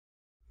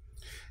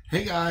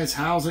Hey guys,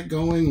 how's it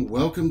going?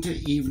 Welcome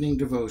to Evening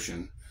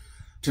Devotion.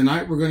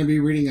 Tonight we're going to be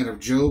reading out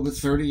of Job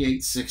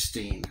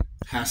 38:16.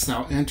 Hast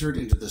thou entered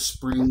into the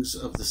springs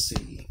of the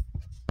sea?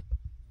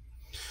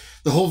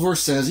 The whole verse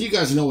says, you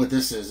guys know what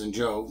this is in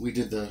Job.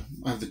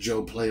 I have the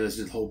Job playlist,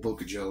 did the whole book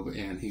of Job,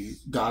 and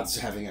God's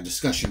having a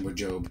discussion with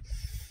Job.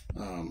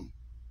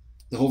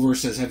 The whole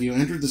verse says, have you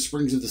entered the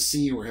springs of the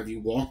sea, or have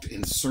you walked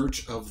in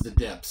search of the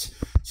depths?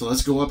 So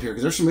let's go up here,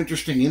 because there's some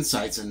interesting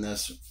insights in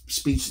this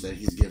speech that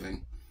he's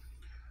giving.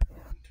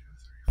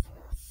 1, 2,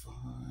 3, 4,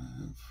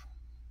 5.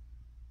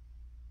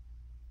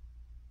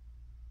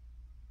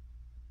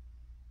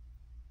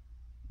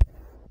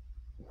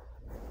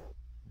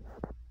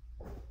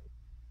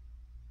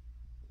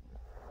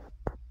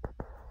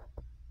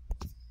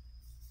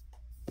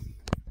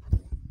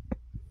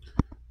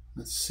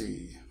 Let's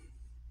see.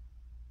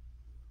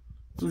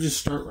 So we'll just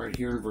start right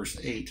here in verse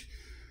 8.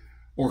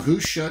 Or who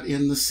shut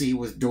in the sea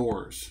with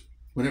doors,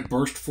 when it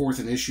burst forth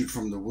and issued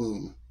from the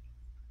womb?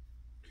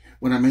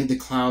 When I made the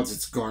clouds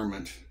its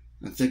garment,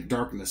 and thick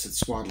darkness its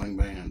swaddling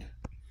band.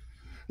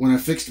 When I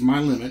fixed my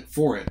limit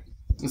for it,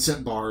 and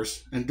set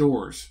bars and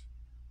doors.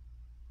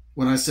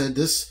 When I said,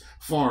 this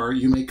far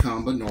you may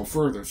come, but no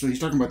further. So he's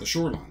talking about the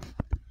shoreline.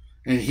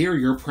 And here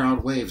your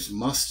proud waves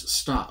must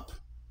stop.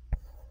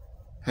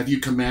 Have you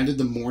commanded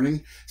the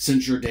morning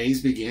since your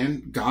days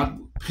began? God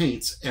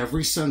paints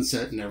every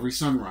sunset and every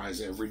sunrise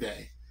every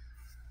day.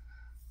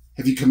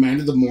 Have you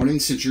commanded the morning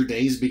since your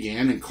days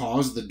began, and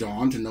caused the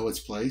dawn to know its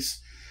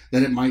place,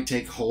 that it might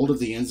take hold of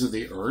the ends of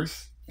the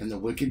earth, and the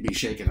wicked be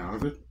shaken out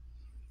of it?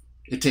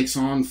 It takes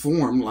on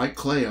form like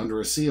clay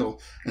under a seal,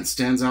 and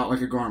stands out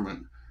like a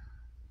garment.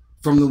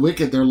 From the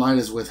wicked their light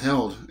is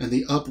withheld, and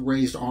the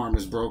upraised arm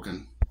is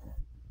broken.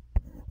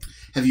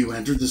 Have you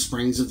entered the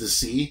springs of the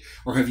sea,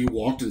 or have you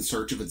walked in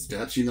search of its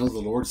depths? You know the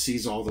Lord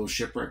sees all those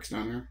shipwrecks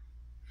down there.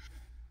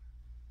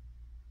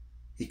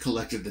 He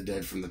collected the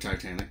dead from the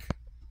Titanic.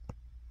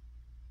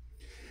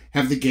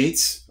 Have the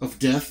gates of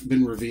death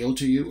been revealed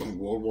to you in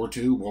World War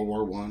II, World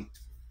War I?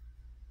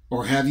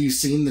 Or have you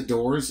seen the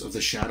doors of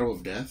the shadow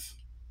of death?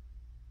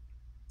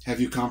 Have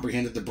you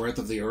comprehended the breadth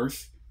of the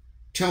earth?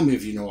 Tell me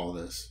if you know all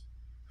this.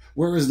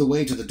 Where is the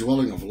way to the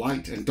dwelling of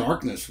light, and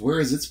darkness, where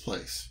is its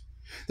place?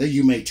 That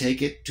you may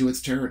take it to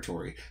its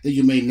territory, that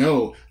you may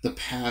know the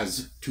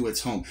paths to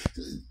its home.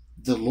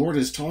 The Lord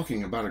is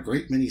talking about a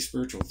great many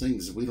spiritual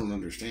things that we don't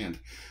understand,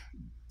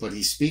 but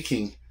he's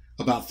speaking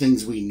about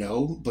things we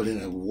know, but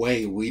in a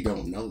way we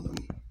don't know them.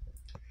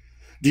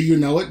 Do you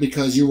know it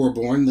because you were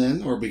born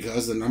then, or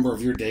because the number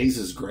of your days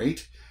is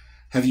great?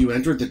 Have you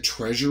entered the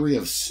treasury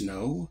of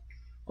snow,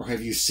 or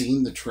have you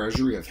seen the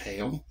treasury of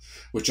hail,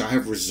 which I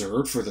have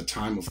reserved for the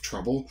time of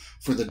trouble,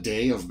 for the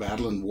day of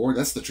battle and war?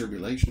 That's the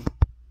tribulation.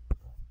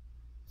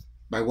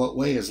 By what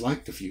way is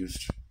light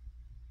diffused?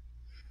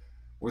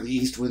 Or the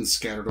east wind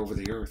scattered over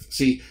the earth?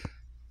 See,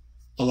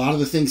 a lot of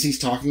the things he's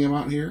talking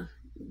about here,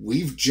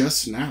 we've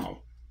just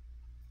now,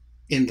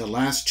 in the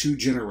last 2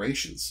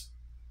 generations,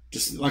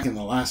 just like in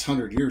the last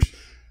 100 years,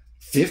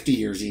 50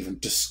 years even,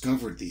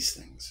 discovered these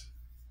things.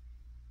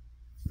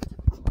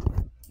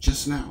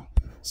 Just now.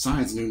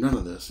 Science knew none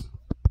of this.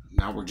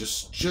 Now we're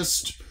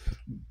just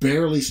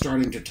barely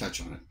starting to touch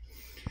on it.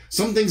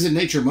 Some things in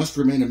nature must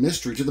remain a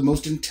mystery to the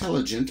most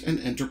intelligent and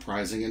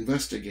enterprising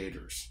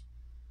investigators.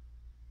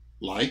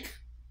 Like,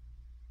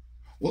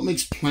 what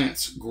makes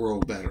plants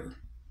grow better?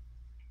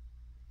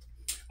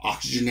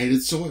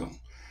 Oxygenated soil.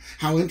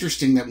 How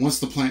interesting that once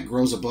the plant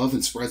grows above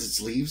and spreads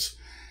its leaves,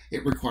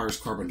 it requires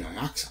carbon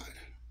dioxide.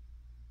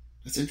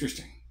 That's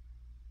interesting.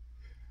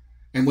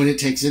 And when it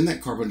takes in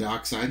that carbon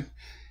dioxide,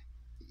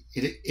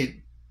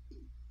 it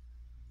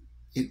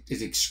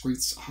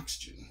excretes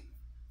oxygen.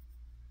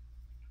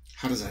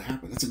 How does that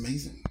happen? That's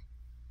amazing.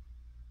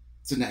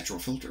 It's a natural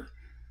filter.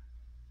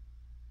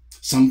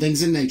 Some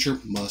things in nature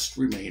must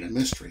remain a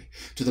mystery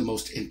to the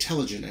most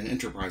intelligent and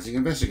enterprising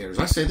investigators.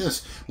 I say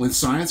this, when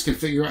science can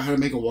figure out how to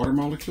make a water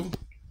molecule,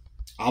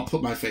 I'll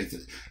put my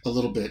faith a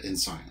little bit in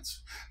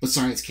science. But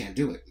science can't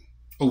do it.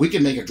 Oh, we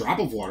can make a drop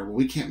of water, but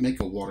we can't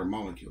make a water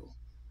molecule.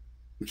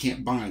 We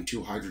can't bind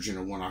 2 hydrogen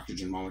and 1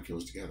 oxygen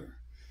molecules together.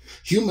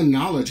 Human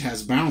knowledge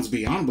has bounds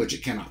beyond which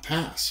it cannot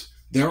pass.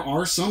 There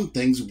are some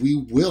things we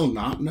will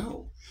not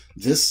know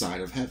this side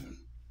of heaven.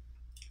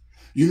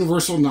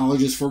 Universal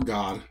knowledge is for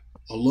God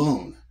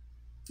alone.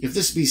 If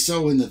this be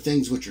so in the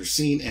things which are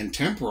seen and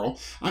temporal,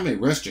 I may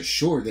rest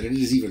assured that it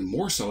is even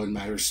more so in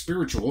matters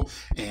spiritual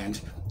and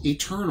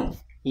eternal.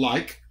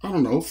 Like, I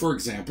don't know, for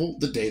example,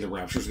 the day the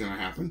rapture is going to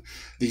happen.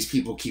 These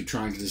people keep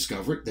trying to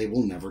discover it. They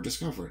will never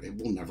discover it. It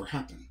will never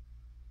happen.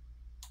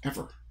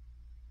 Ever.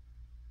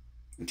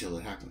 Until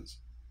it happens.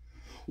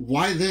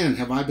 Why then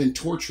have I been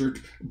tortured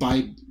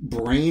by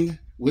brain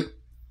with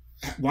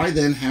Why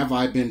then have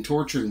I been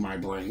torturing my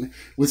brain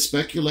with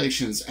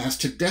speculations as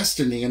to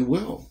destiny and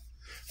will,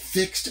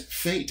 fixed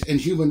fate and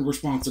human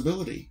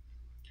responsibility?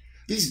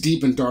 These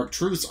deep and dark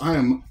truths I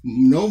am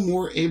no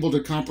more able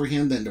to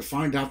comprehend than to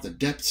find out the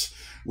depths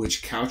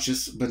which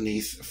coucheth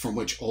beneath, from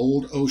which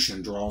old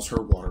ocean draws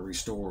her watery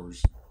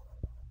stores.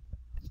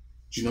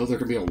 Do you know there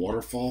can be a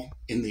waterfall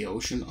in the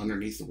ocean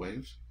underneath the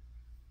waves?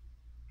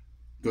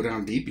 Go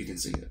down deep, you can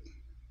see it.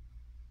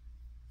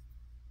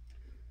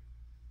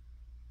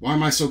 Why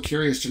am I so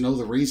curious to know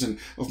the reason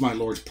of my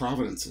Lord's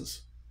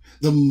providences,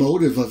 the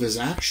motive of his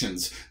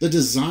actions, the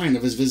design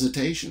of his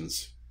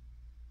visitations?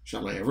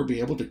 Shall I ever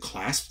be able to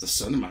clasp the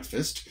sun in my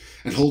fist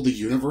and hold the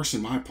universe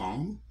in my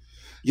palm?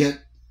 Yet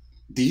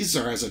these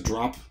are as a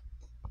drop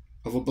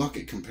of a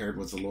bucket compared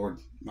with the Lord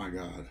my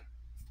God.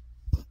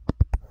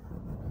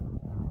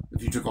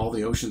 If you took all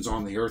the oceans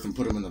on the earth and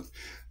put them in the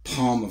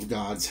palm of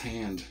God's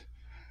hand,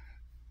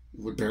 it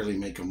would barely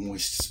make a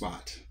moist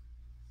spot.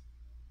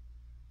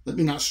 Let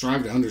me not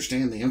strive to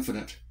understand the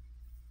infinite.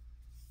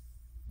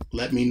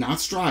 Let me not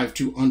strive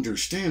to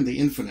understand the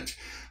infinite,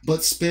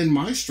 but spend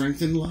my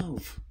strength in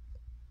love.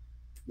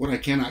 What I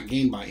cannot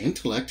gain by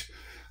intellect,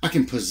 I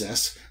can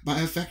possess by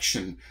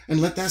affection,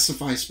 and let that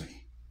suffice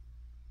me.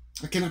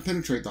 I cannot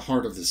penetrate the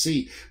heart of the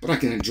sea, but I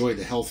can enjoy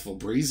the healthful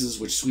breezes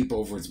which sweep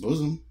over its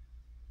bosom.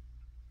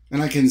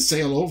 And I can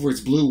sail over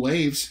its blue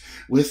waves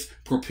with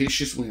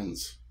propitious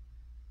winds.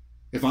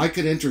 If I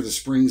could enter the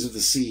springs of the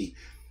sea,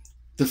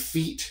 the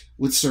feet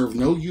would serve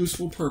no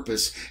useful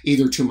purpose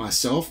either to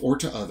myself or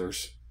to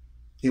others.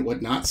 It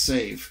would not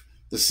save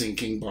the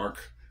sinking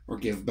bark or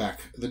give back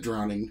the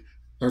drowned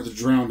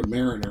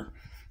mariner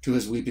to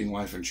his weeping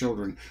wife and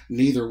children.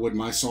 Neither would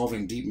my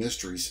solving deep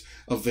mysteries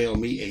avail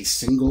me a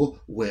single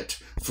whit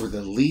for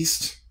the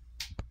least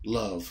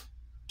love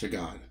to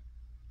God.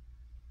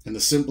 And the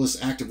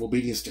simplest act of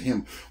obedience to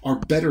him are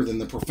better than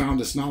the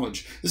profoundest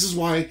knowledge. This is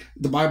why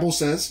the Bible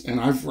says, and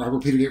I've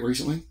repeated it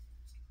recently,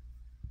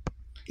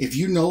 if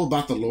you know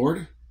about the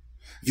Lord,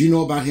 if you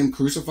know about him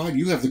crucified,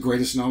 you have the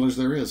greatest knowledge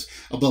there is.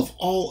 Above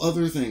all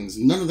other things,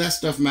 none of that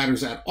stuff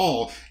matters at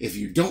all if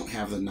you don't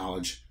have the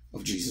knowledge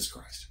of Jesus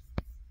Christ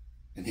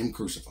and him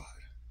crucified.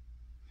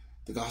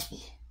 The gospel.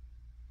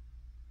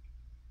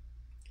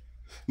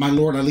 My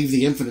Lord, I leave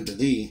the infinite to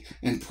thee,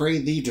 and pray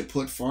thee to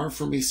put far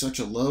from me such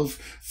a love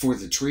for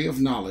the tree of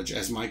knowledge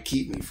as might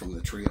keep me from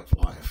the tree of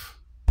life.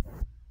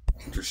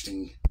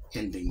 Interesting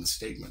ending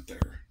statement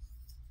there.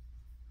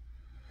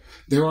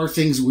 There are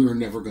things we are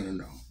never going to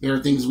know. There are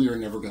things we are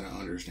never going to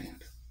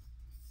understand.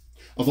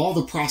 Of all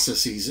the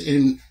processes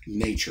in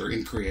nature,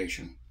 in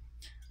creation,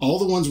 all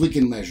the ones we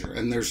can measure,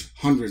 and there's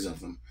hundreds of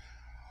them,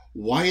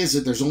 why is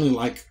it there's only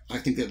I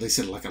think that they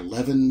said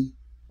 11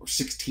 or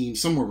 16,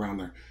 somewhere around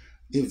there,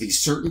 these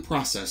certain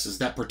processes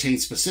that pertain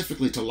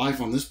specifically to life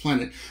on this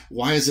planet?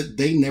 Why is it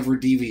they never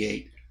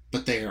deviate,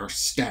 but they are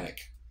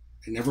static?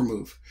 They never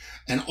move.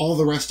 And all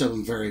the rest of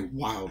them vary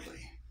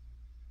wildly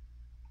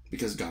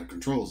because God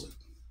controls it.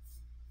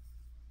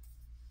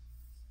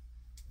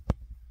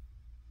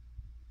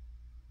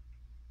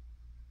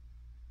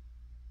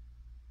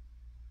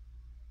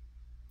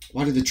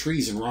 Why do the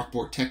trees in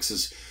Rockport,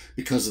 Texas,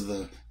 because of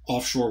the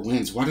offshore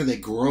winds, why do they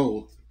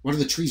grow? Why do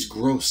the trees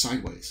grow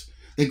sideways?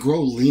 They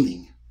grow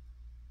leaning.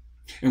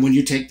 And when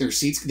you take their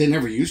seeds, they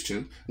never used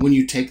to. When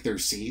you take their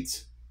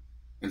seeds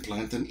and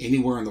plant them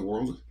anywhere in the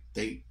world,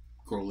 they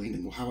grow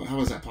leaning. Well, how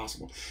is that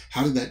possible?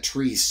 How did that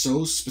tree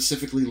so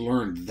specifically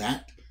learn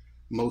that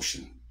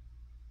motion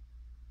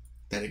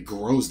that it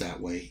grows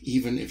that way,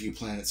 even if you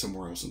plant it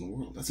somewhere else in the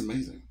world? That's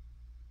amazing.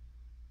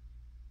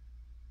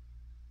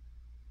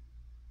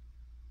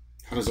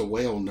 How does a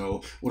whale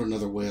know what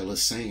another whale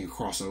is saying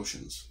across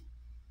oceans?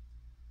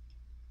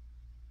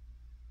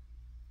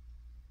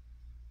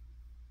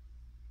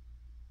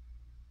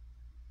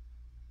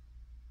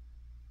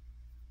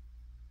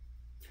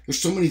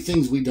 There's so many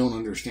things we don't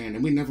understand,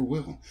 and we never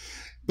will.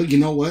 But you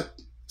know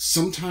what?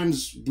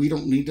 Sometimes we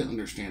don't need to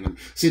understand them.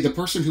 See, the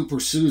person who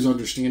pursues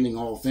understanding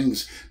all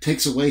things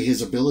takes away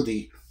his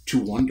ability to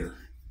wonder.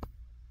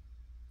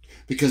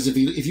 Because if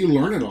you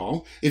learn it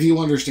all, if you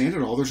understand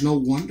it all, there's no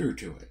wonder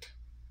to it.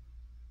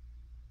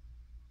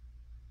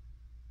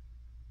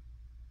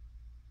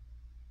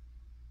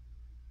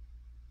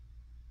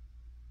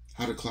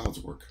 How do clouds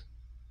work?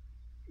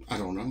 I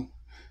don't know.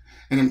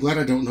 And I'm glad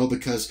I don't know,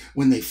 because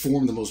when they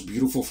form the most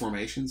beautiful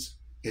formations,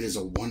 it is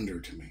a wonder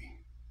to me.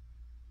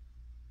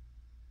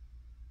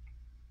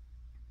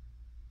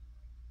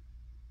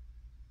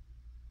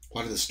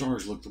 Why do the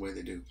stars look the way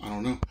they do? I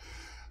don't know.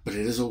 But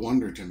it is a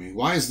wonder to me.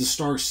 Why is the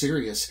star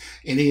Sirius,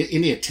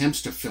 any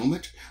attempts to film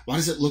it, why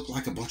does it look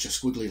like a bunch of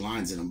squiggly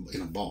lines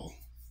in a ball?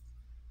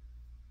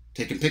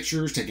 Taking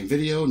pictures, taking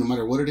video, no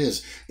matter what it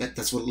is,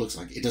 that's what it looks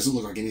like. It doesn't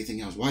look like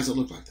anything else. Why does it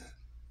look like that?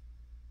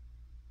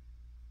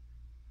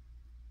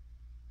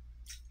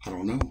 I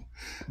don't know.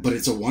 But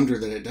it's a wonder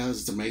that it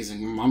does. It's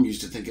amazing. My mom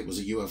used to think it was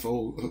a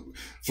UFO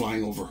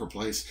flying over her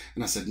place.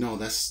 And I said, no,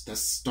 that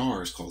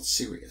star is called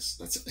Sirius.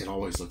 It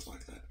always looked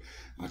like that.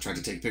 I tried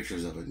to take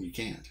pictures of it, and you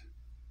can't.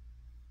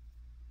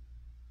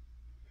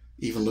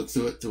 Even look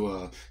through it through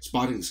a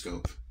spotting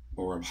scope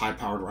or a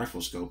high-powered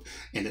rifle scope,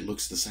 and it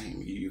looks the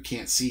same. You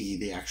can't see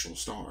the actual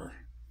star.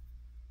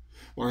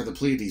 Why are the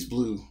Pleiades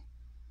blue?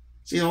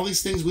 See, all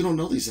these things, we don't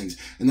know these things.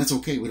 And that's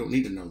okay. We don't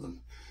need to know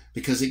them,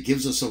 because it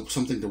gives us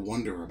something to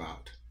wonder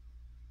about.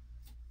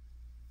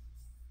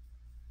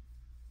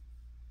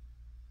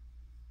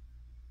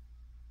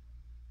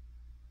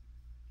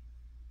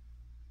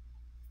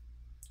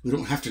 We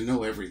don't have to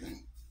know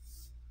everything.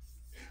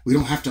 We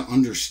don't have to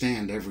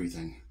understand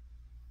everything.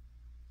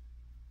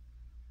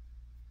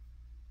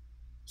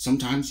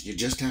 Sometimes you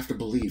just have to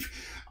believe.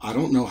 I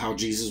don't know how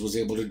Jesus was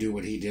able to do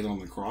what he did on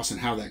the cross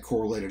and how that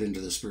correlated into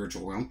the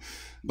spiritual realm,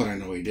 but I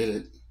know he did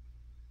it.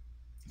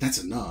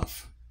 That's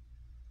enough.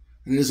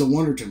 And it is a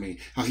wonder to me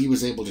how he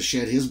was able to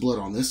shed his blood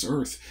on this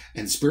earth,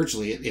 and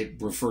spiritually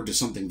it referred to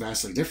something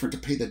vastly different, to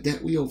pay the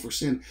debt we owe for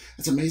sin.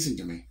 That's amazing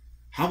to me.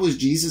 How was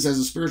Jesus as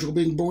a spiritual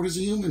being born as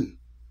a human?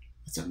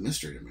 That's a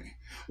mystery to me.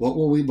 What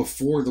were we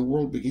before the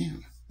world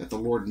began that the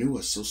Lord knew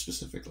us so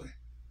specifically?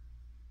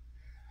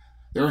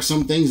 There are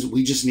some things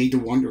we just need to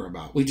wonder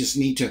about. We just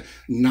need to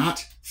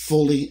not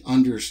fully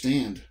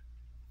understand,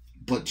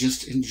 but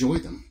just enjoy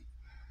them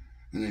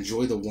and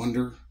enjoy the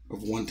wonder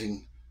of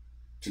wanting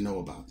to know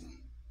about them.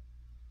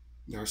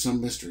 There are some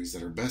mysteries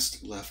that are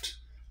best left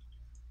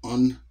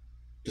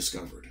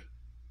undiscovered.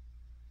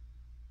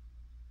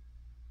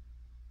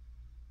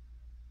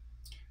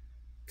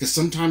 Because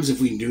sometimes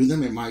if we knew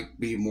them, it might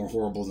be more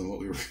horrible than what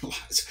we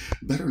realize.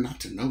 Better not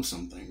to know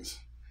some things.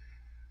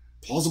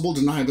 Plausible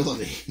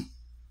deniability.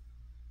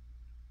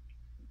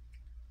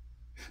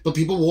 But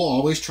people will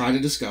always try to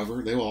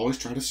discover. They will always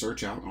try to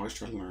search out and always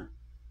try to learn.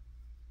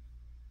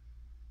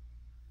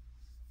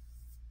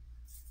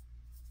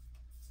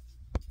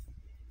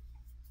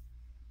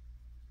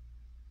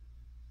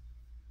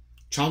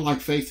 Childlike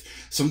faith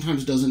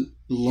sometimes doesn't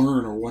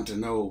learn or want to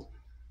know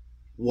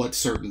what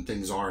certain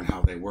things are and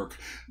how they work,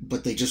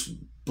 but they just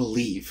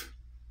believe.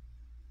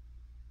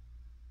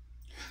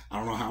 I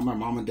don't know how my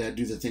mom and dad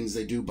do the things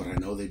they do, but I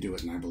know they do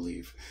it and I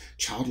believe.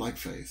 Childlike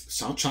faith.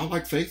 So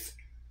childlike faith,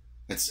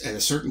 at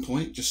a certain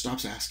point, just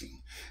stops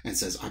asking and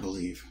says, I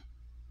believe.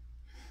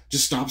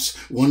 Just stops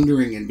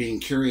wondering and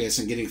being curious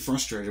and getting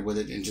frustrated with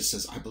it and just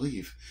says, I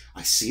believe.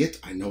 I see it.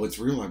 I know it's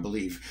real. I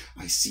believe.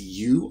 I see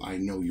you. I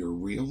know you're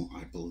real.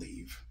 I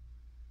believe.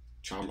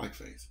 Childlike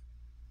faith.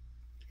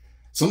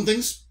 Some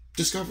things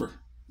discover.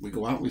 We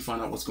go out, we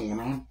find out what's going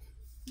on,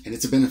 and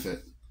it's a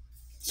benefit.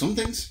 Some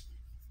things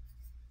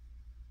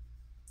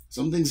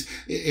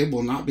it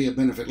will not be a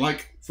benefit.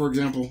 Like, for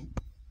example,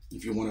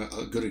 if you want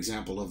a good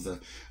example of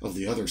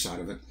the other side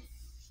of it,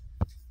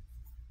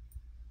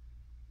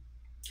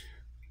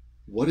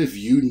 what if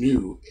you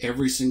knew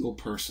every single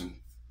person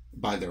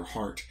by their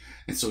heart,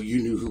 and so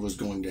you knew who was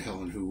going to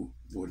hell and who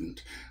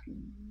wouldn't?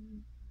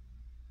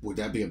 Would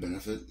that be a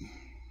benefit?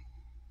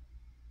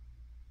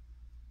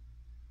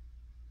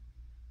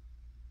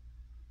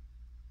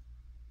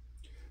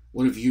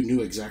 What if you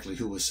knew exactly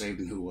who was saved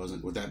and who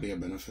wasn't? Would that be a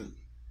benefit?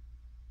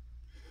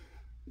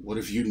 What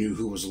if you knew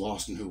who was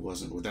lost and who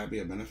wasn't? Would that be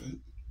a benefit?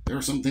 There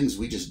are some things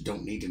we just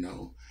don't need to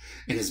know,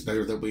 and it's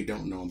better that we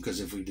don't know them, because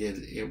if we did,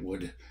 it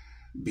would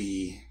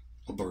be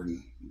a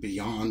burden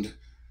beyond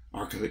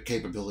our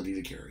capability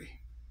to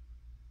carry.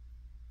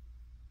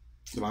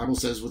 The Bible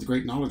says, with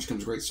great knowledge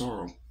comes great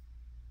sorrow.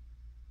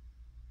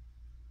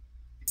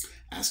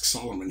 Ask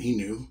Solomon. He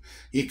knew.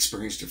 He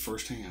experienced it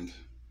firsthand.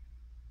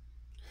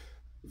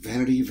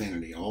 Vanity,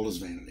 vanity, all is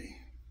vanity.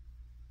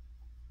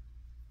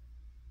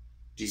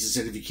 Jesus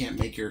said, if you can't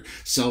make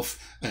yourself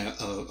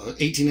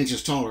 18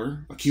 inches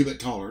taller, a cubit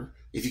taller,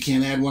 if you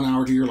can't add 1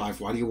 hour to your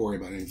life, why do you worry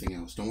about anything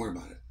else? Don't worry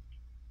about it.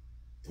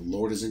 The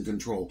Lord is in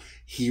control.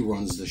 He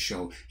runs the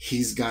show.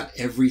 He's got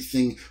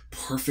everything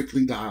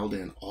perfectly dialed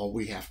in. All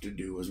we have to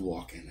do is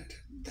walk in it.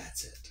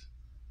 That's it.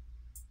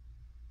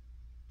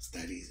 It's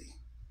that easy.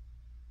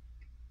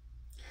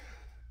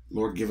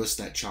 Lord, give us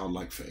that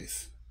childlike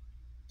faith.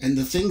 And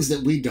the things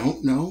that we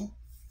don't know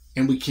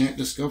and we can't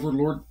discover,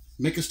 Lord,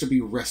 make us to be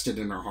rested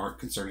in our heart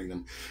concerning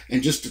them,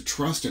 and just to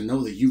trust and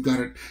know that you've got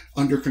it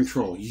under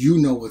control. You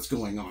know what's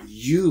going on.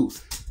 You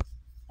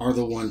are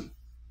the one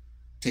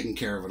taking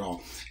care of it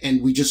all.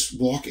 And we just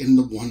walk in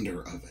the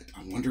wonder of it.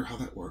 I wonder how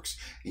that works.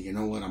 And you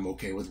know what? I'm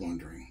okay with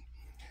wondering.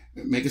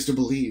 Make us to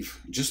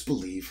believe, just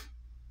believe,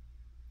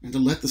 and to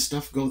let the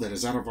stuff go that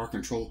is out of our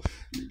control.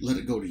 Let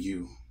it go to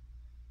you.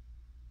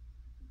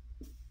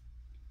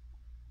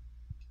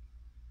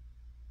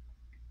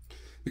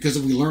 Because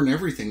if we learn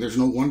everything, there's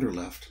no wonder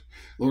left.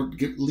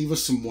 Lord, leave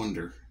us some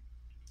wonder.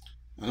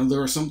 I know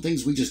there are some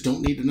things we just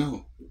don't need to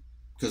know,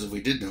 because if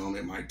we did know them,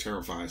 it might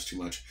terrify us too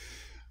much.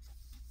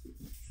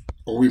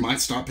 Or we might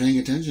stop paying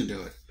attention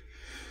to it.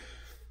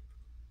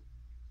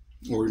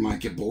 Or we might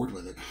get bored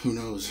with it. Who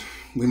knows?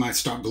 We might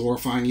stop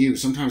glorifying you.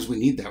 Sometimes we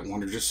need that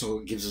wonder just so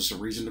it gives us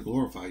a reason to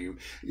glorify you,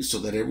 so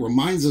that it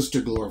reminds us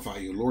to glorify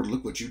you. Lord,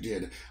 look what you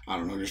did. I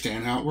don't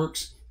understand how it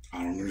works.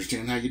 I don't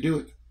understand how you do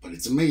it, but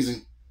it's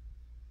amazing.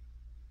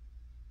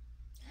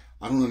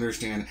 I don't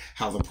understand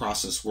how the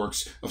process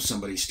works of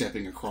somebody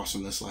stepping across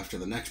from this life to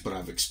the next, but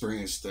I've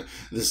experienced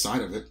this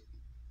side of it,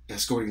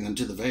 escorting them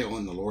to the veil,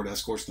 and the Lord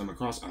escorts them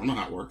across. I don't know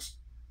how it works.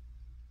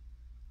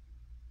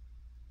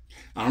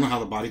 I don't know how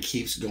the body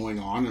keeps going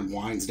on and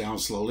winds down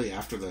slowly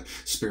after the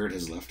spirit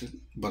has left it,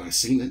 but I've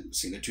seen it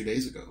 2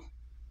 days ago.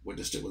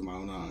 Witnessed it with my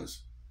own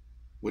eyes.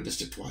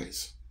 Witnessed it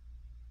twice.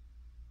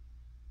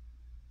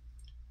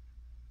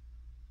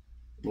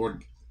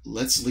 Lord,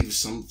 let's leave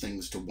some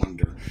things to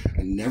wonder.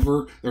 And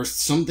never, there's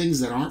some things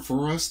that aren't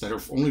for us, that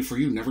are only for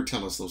you. Never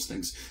tell us those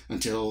things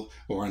until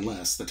or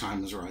unless the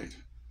time is right.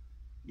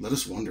 Let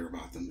us wonder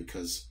about them,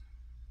 because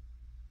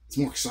it's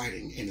more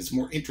exciting and it's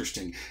more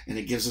interesting, and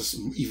it gives us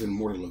even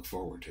more to look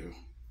forward to.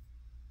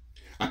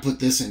 I put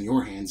this in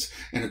your hands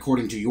and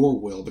according to your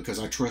will, because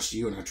I trust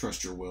you and I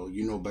trust your will.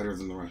 You know better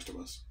than the rest of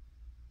us.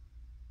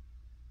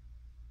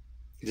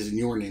 It is in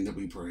your name that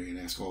we pray and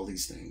ask all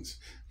these things.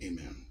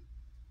 Amen.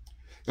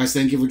 Guys,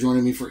 thank you for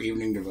joining me for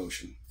evening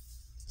devotion.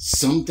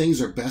 Some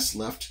things are best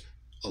left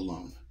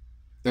alone.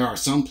 There are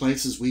some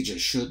places we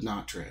just should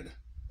not tread.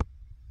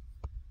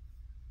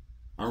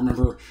 I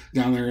remember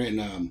down there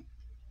in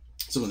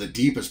some of the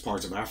deepest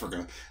parts of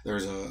Africa,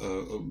 there's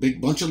a big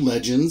bunch of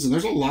legends, and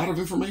there's a lot of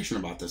information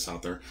about this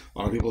out there. A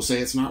lot of people say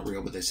it's not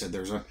real, but they said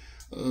there's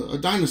a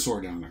dinosaur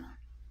down there.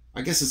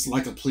 I guess it's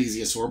like a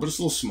plesiosaur, but it's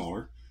a little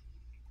smaller.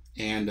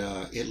 And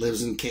it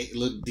lives in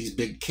these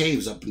big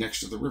caves up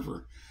next to the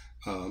river.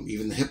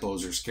 Even the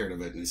hippos are scared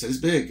of it, and they said it's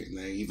big, and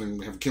they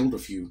even have killed a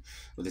few.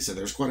 But they said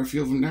there's quite a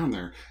few of them down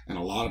there, and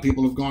a lot of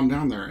people have gone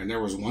down there. And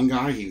there was one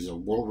guy, he was a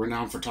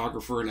world-renowned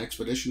photographer and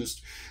expeditionist,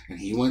 and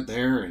he went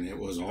there, and it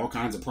was all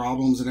kinds of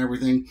problems and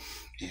everything.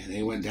 And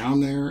they went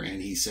down there,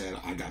 and he said,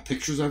 I got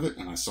pictures of it,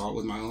 and I saw it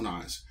with my own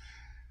eyes.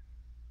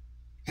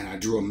 And I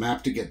drew a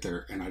map to get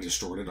there, and I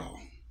destroyed it all.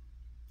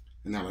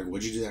 And they're like,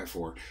 what'd you do that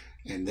for?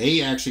 And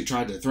they actually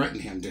tried to threaten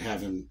him to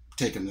have him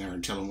take him there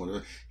and tell him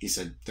what. He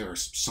said, there are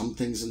some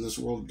things in this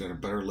world that are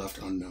better left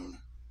unknown.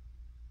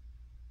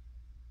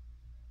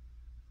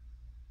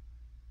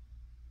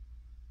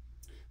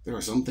 There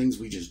are some things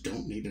we just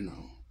don't need to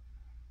know.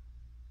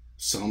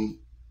 Some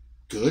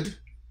good,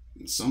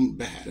 and some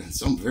bad, and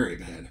some very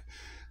bad.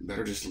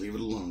 Better just leave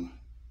it alone.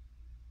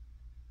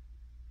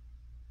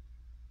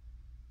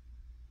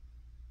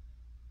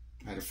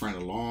 I had a friend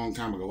a long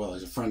time ago. Well,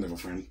 he's a friend of a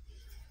friend.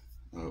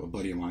 A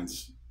buddy of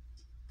mine's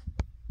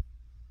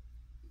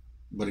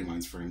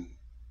friend.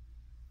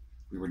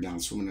 We were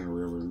down swimming in a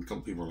river, and a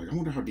couple people were like, I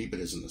wonder how deep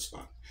it is in this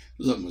spot.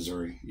 It was up in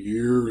Missouri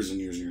years and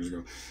years and years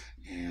ago.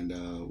 And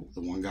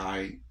the one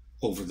guy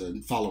over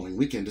the following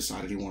weekend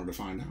decided he wanted to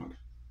find out.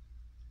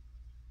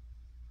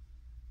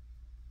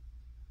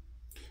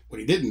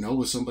 What he didn't know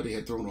was somebody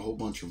had thrown a whole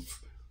bunch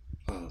of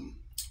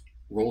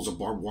rolls of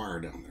barbed wire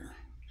down there,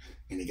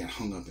 and he got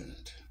hung up in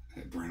it,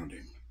 and it drowned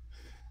him.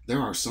 There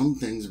are some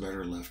things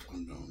better left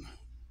unknown.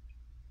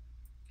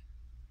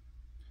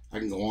 I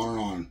can go on and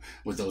on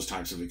with those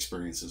types of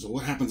experiences. Well,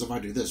 what happens if I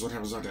do this? What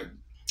happens if I do that?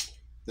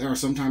 There are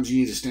sometimes you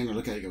need to stand and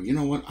look at it and go, you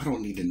know what? I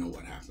don't need to know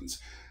what happens.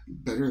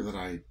 Better that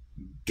I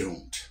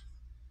don't.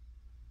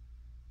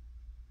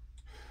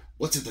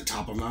 What's at the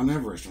top of Mount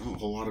Everest? Well, a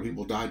whole lot of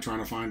people died trying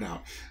to find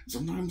out.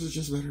 Sometimes it's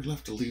just better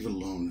left to leave it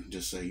alone.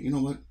 Just say, you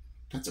know what?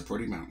 That's a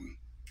pretty mountain.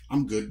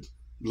 I'm good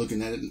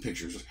looking at it in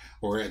pictures,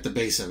 or at the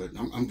base of it.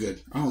 I'm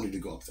good. I don't need to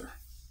go up there.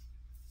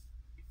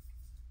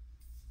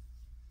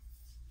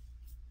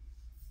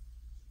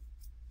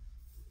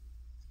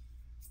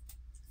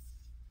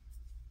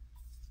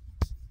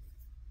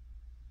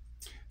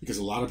 Because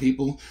a lot of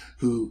people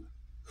who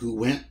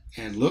went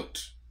and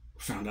looked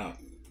found out.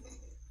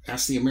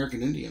 Ask the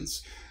American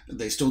Indians.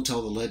 They still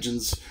tell the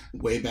legends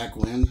way back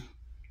when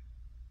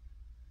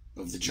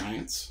of the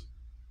giants.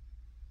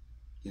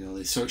 You know,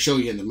 they show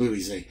you in the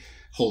movies, they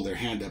hold their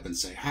hand up and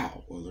say,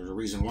 how? Well, there's a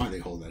reason why they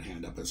hold that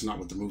hand up. It's not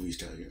what the movies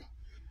tell you.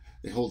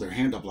 They hold their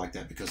hand up like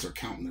that because they're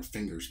counting their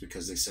fingers,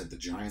 because they said the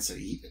giants that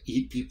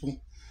eat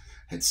people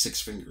had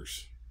 6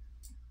 fingers.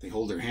 They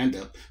hold their hand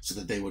up so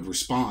that they would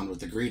respond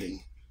with the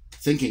greeting,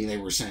 thinking they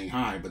were saying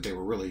hi, but they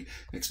were really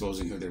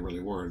exposing who they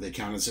really were. They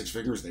counted 6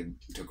 fingers, they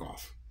took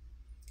off.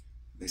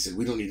 They said,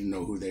 we don't need to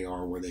know who they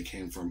are, where they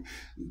came from.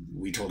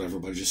 We told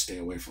everybody, just stay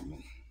away from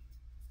them.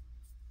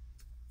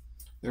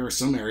 There are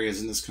some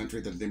areas in this country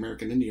that the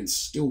American Indians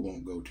still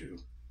won't go to.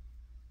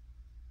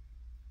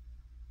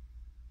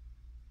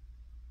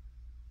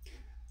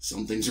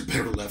 Some things are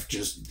better left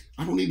just,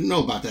 I don't need to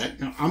know about that.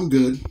 I'm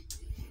good.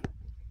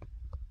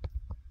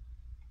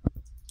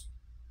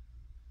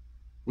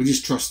 We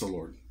just trust the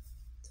Lord.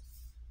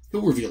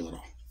 He'll reveal it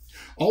all.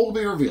 All will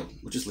be revealed.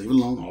 We'll just leave it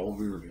alone. All will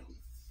be revealed.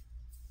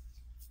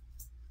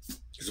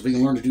 Because if we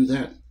can learn to do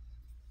that,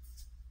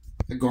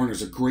 it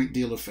garners a great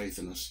deal of faith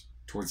in us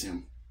towards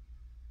Him.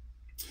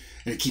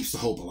 And it keeps the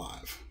hope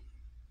alive.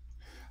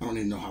 I don't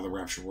need to know how the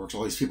rapture works.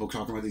 All these people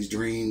talking about these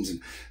dreams and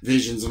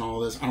visions and all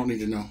this. I don't need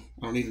to know.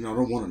 I don't need to know. I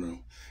don't want to know.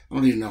 I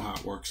don't need to know how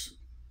it works.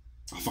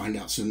 I'll find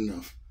out soon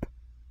enough.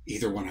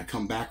 Either when I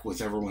come back with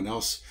everyone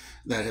else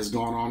that has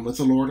gone on with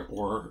the Lord,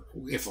 or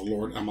if the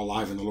Lord, I'm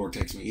alive and the Lord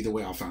takes me. Either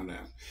way, I'll find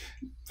out.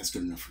 That's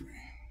good enough for me.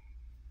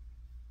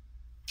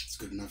 It's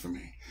good enough for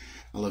me.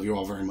 I love you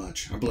all very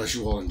much. I bless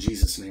you all in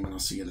Jesus' name, and I'll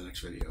see you in the next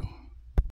video.